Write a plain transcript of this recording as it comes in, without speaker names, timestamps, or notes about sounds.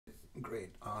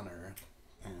great honor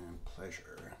and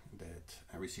pleasure that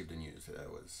I received the news that I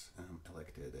was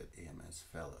elected at AMS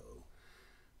Fellow.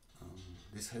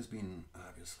 This has been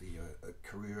obviously a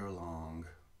career-long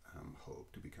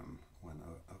hope to become one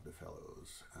of the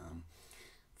fellows,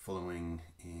 following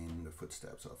in the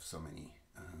footsteps of so many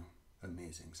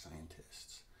amazing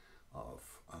scientists of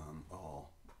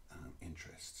all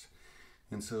interests.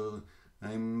 And so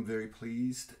I'm very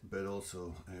pleased, but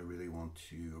also I really want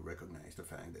to recognize the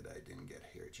fact that I didn't get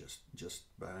here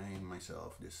just by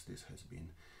myself. This has been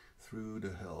through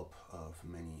the help of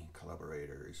many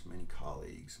collaborators, many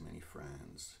colleagues, many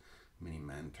friends, many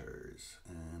mentors,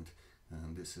 and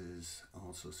this is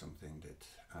also something that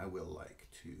I will like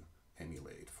to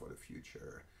emulate for the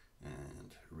future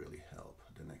and really help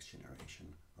the next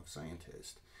generation of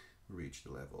scientists reach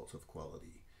the levels of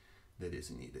quality that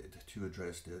is needed to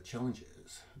address the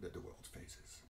challenges that the world faces.